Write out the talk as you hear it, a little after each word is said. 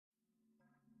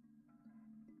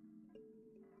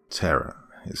Terror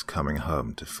is coming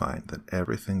home to find that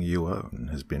everything you own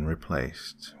has been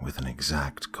replaced with an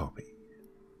exact copy.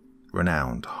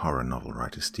 Renowned horror novel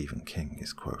writer Stephen King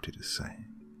is quoted as saying,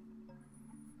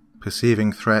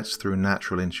 "Perceiving threats through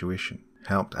natural intuition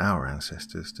helped our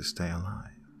ancestors to stay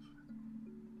alive.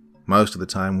 Most of the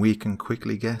time we can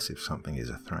quickly guess if something is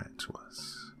a threat to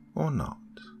us or not,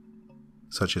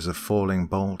 such as a falling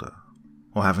boulder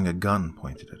or having a gun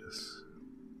pointed at us.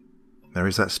 There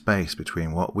is that space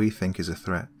between what we think is a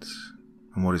threat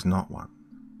and what is not one.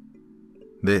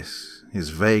 This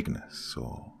is vagueness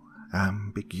or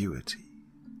ambiguity.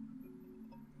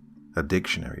 A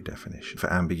dictionary definition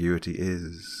for ambiguity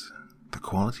is the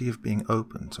quality of being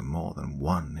open to more than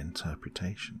one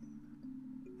interpretation.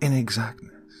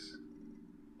 Inexactness.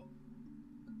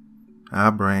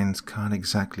 Our brains can't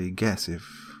exactly guess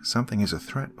if something is a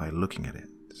threat by looking at it,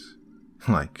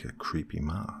 like a creepy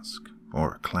mask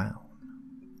or a clown.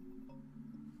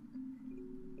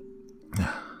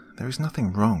 There is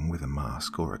nothing wrong with a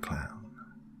mask or a clown.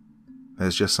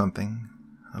 There's just something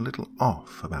a little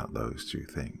off about those two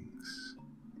things.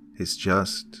 It's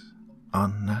just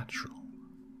unnatural.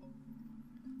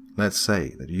 Let's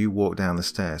say that you walk down the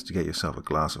stairs to get yourself a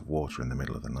glass of water in the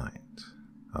middle of the night,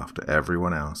 after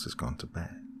everyone else has gone to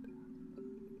bed.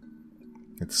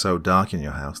 It's so dark in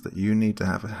your house that you need to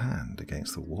have a hand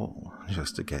against the wall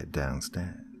just to get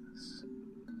downstairs.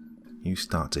 You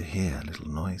start to hear little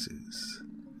noises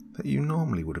that you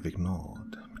normally would have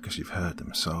ignored because you've heard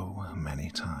them so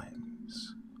many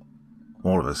times.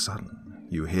 All of a sudden,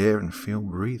 you hear and feel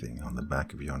breathing on the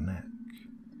back of your neck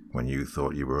when you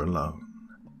thought you were alone,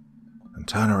 and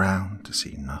turn around to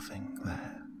see nothing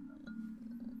there.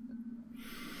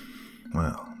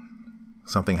 Well,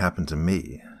 something happened to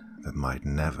me that might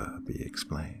never be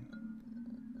explained.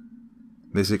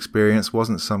 This experience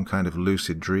wasn't some kind of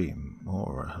lucid dream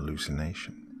or a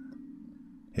hallucination.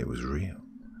 It was real.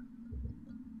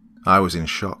 I was in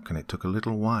shock, and it took a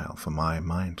little while for my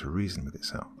mind to reason with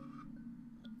itself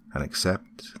and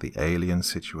accept the alien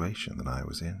situation that I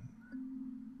was in.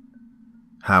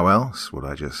 How else would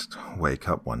I just wake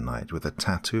up one night with a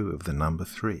tattoo of the number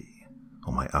 3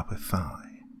 on my upper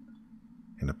thigh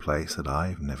in a place that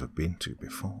I've never been to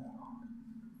before?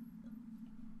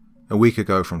 A week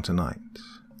ago from tonight,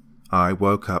 I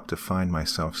woke up to find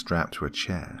myself strapped to a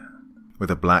chair with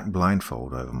a black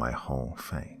blindfold over my whole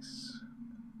face.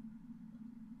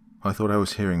 I thought I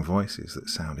was hearing voices that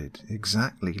sounded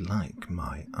exactly like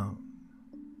my own.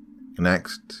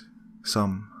 Next,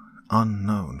 some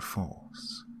unknown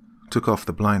force took off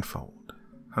the blindfold,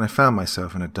 and I found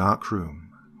myself in a dark room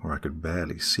where I could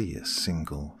barely see a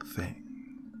single thing.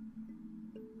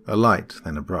 A light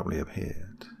then abruptly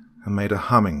appeared and made a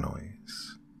humming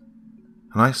noise,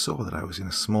 and I saw that I was in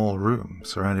a small room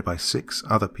surrounded by 6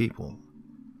 other people,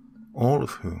 all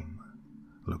of whom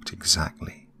looked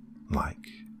exactly like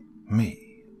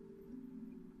me.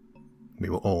 We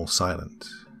were all silent.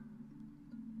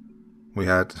 We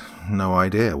had no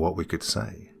idea what we could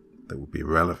say that would be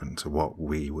relevant to what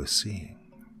we were seeing.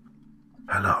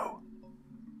 "Hello,"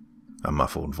 a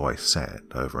muffled voice said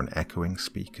over an echoing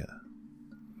speaker.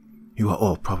 "You are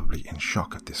all probably in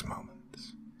shock at this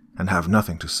moment, and have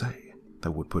nothing to say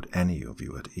that would put any of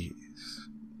you at ease.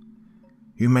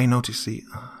 You may notice the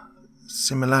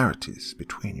similarities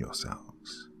between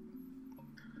yourselves."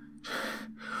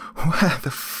 "Where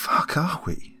the fuck are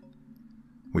we?"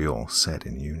 we all said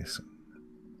in unison,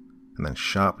 and then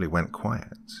sharply went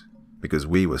quiet because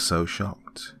we were so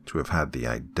shocked to have had the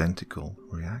identical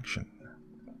reaction.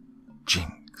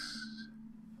 Jinx.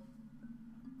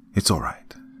 "It's all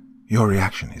right. Your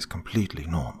reaction is completely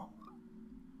normal.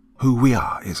 Who we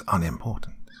are is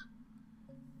unimportant.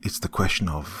 It's the question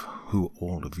of who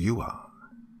all of you are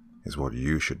is what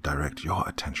you should direct your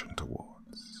attention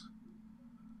towards.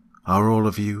 Are all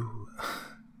of you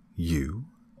you?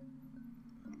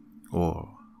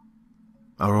 Or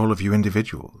are all of you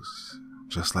individuals,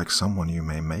 just like someone you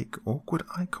may make awkward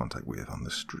eye contact with on the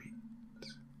street?"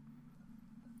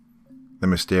 The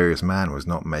mysterious man was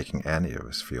not making any of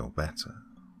us feel better.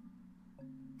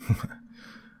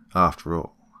 After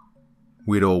all,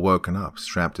 we'd all woken up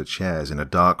strapped to chairs in a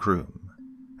dark room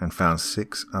and found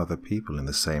 6 other people in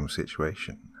the same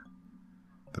situation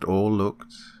that all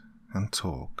looked and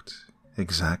talked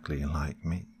exactly like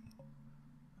me.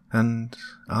 And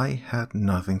I had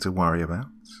nothing to worry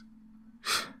about?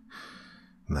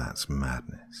 That's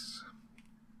madness.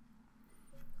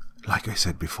 Like I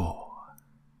said before,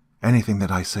 anything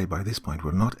that I say by this point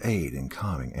will not aid in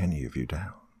calming any of you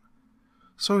down,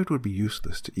 so it would be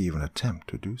useless to even attempt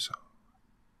to do so.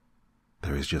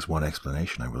 There is just one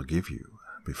explanation I will give you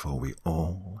before we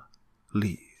all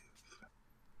leave.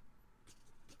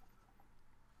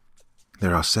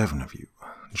 There are 7 of you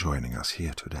joining us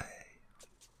here today.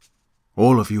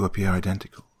 All of you appear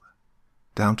identical,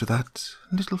 down to that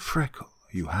little freckle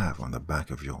you have on the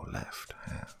back of your left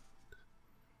hand.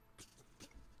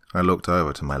 I looked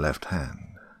over to my left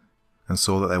hand and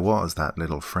saw that there was that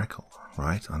little freckle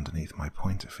right underneath my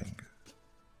pointer finger.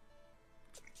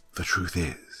 The truth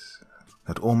is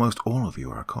that almost all of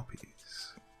you are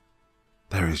copies.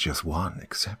 There is just one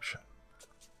exception.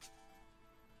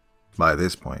 By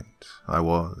this point, I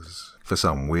was, for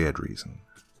some weird reason,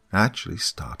 actually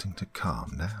starting to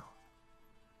calm down.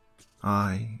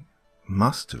 I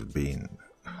must have been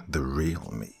the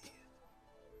real me.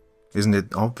 Isn't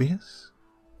it obvious?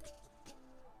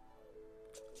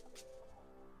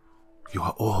 You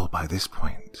are all, by this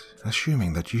point,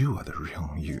 assuming that you are the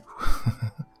real you.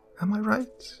 Am I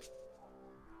right?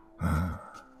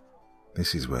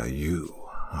 This is where you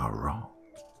are wrong.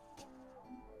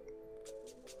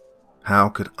 How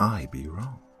could I be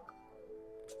wrong?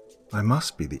 I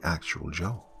must be the actual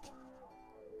Joel.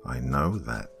 I know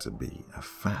that to be a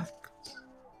fact.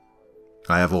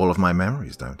 I have all of my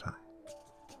memories, don't I?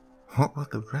 What were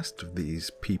the rest of these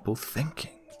people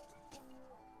thinking?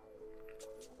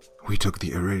 We took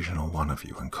the original one of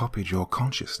you and copied your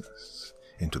consciousness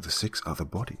into the 6 other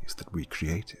bodies that we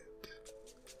created.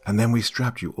 And then we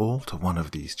strapped you all to one of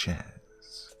these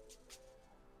chairs.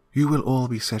 You will all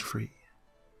be set free,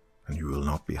 and you will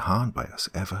not be harmed by us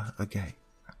ever again.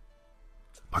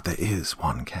 But there is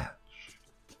one catch.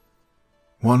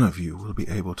 One of you will be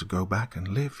able to go back and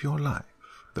live your life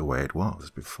the way it was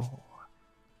before,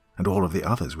 and all of the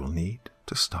others will need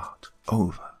to start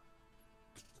over.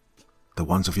 The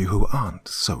ones of you who aren't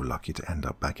so lucky to end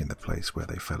up back in the place where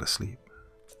they fell asleep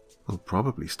will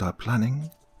probably start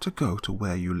planning to go to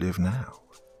where you live now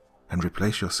and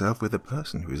replace yourself with a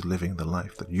person who is living the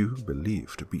life that you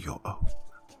believe to be your own.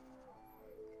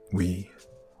 We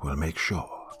will make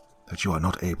sure that you are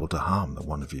not able to harm the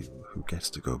one of you who gets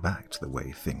to go back to the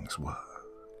way things were.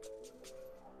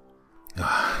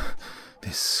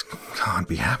 This can't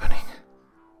be happening,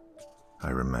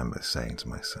 I remember saying to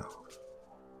myself.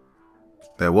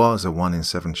 There was a 1 in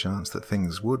 7 chance that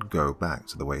things would go back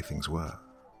to the way things were.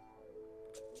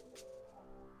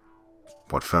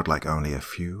 What felt like only a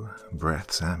few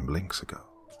breaths and blinks ago.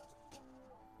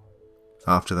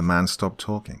 After the man stopped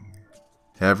talking,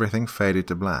 everything faded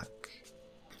to black,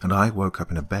 and I woke up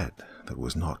in a bed that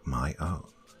was not my own,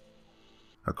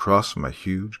 across from a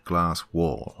huge glass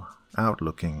wall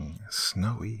outlooking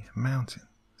snowy mountains.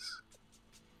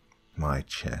 My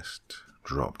chest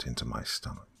dropped into my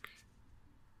stomach.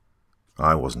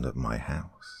 I wasn't at my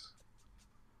house.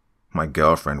 My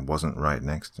girlfriend wasn't right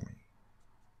next to me.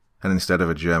 And instead of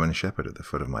a German Shepherd at the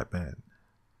foot of my bed,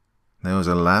 there was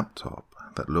a laptop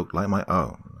that looked like my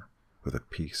own with a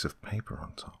piece of paper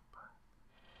on top.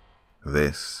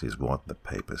 This is what the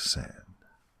paper said.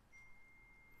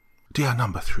 Dear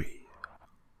number 3,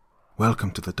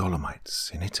 welcome to the Dolomites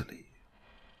in Italy.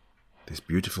 This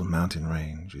beautiful mountain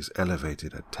range is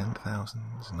elevated at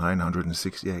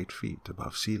 10,968 feet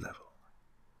above sea level,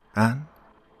 and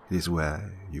it is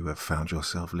where you have found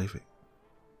yourself living.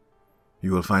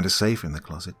 You will find a safe in the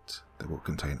closet that will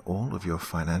contain all of your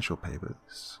financial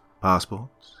papers,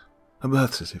 passports, a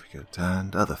birth certificate,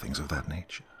 and other things of that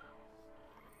nature.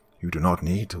 You do not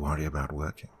need to worry about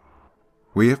working.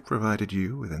 We have provided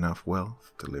you with enough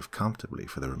wealth to live comfortably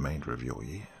for the remainder of your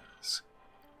years,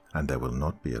 and there will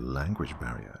not be a language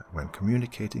barrier when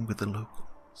communicating with the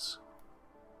locals.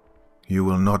 You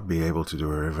will not be able to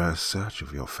do a reverse search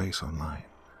of your face online,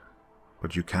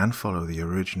 but you can follow the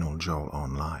original Joel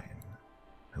online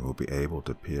and will be able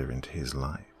to peer into his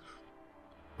life.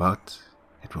 But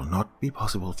it will not be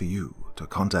possible for you to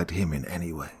contact him in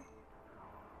any way.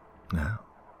 Now,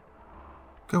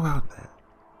 go out there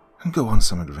and go on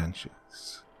some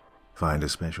adventures. Find a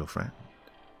special friend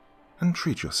and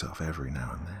treat yourself every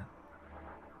now and then.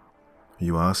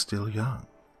 You are still young,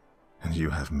 and you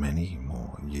have many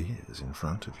more years in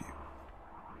front of you.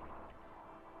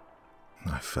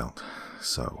 I felt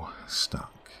so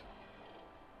stuck.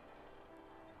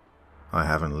 I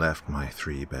haven't left my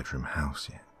 3-bedroom house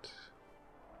yet.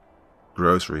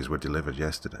 Groceries were delivered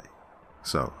yesterday,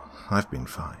 so I've been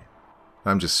fine.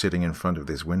 I'm just sitting in front of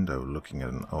this window looking at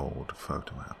an old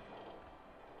photo album.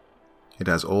 It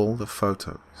has all the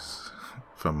photos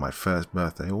from my first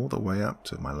birthday all the way up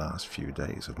to my last few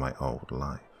days of my old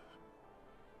life.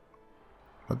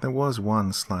 But there was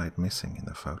one slide missing in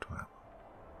the photo album.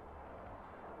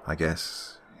 I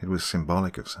guess it was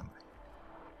symbolic of something.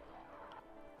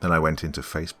 Then I went into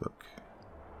Facebook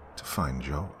to find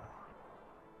Joel.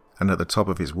 And at the top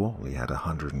of his wall he had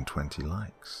 120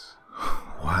 likes.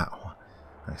 Wow,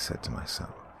 I said to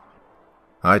myself.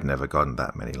 I'd never gotten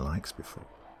that many likes before.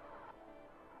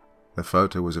 The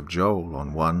photo was of Joel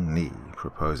on one knee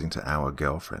proposing to our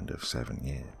girlfriend of 7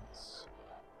 years.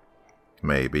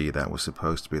 Maybe that was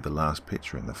supposed to be the last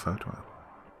picture in the photo album.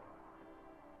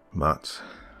 But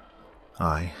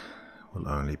I will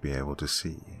only be able to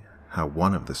see how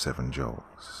one of the 7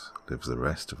 Joels lives the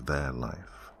rest of their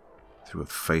life through a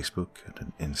Facebook and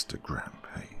an Instagram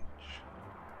page.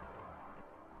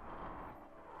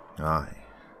 I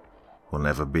will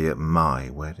never be at my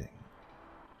wedding.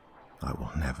 I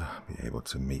will never be able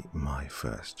to meet my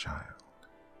first child.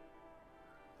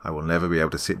 I will never be able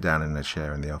to sit down in a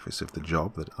chair in the office of the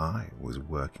job that I was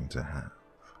working to have.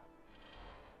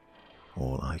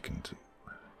 All I can do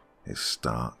is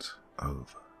start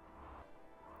over.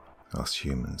 Us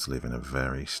humans live in a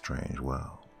very strange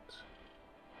world,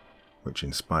 which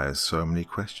inspires so many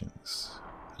questions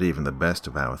that even the best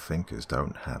of our thinkers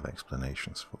don't have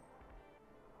explanations for.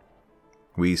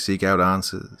 We seek out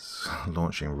answers,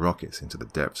 launching rockets into the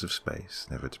depths of space,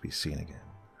 never to be seen again.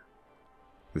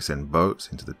 We send boats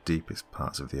into the deepest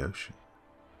parts of the ocean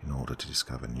in order to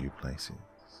discover new places.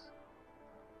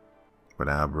 But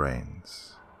our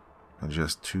brains are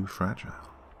just too fragile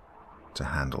to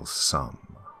handle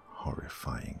some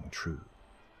horrifying truth.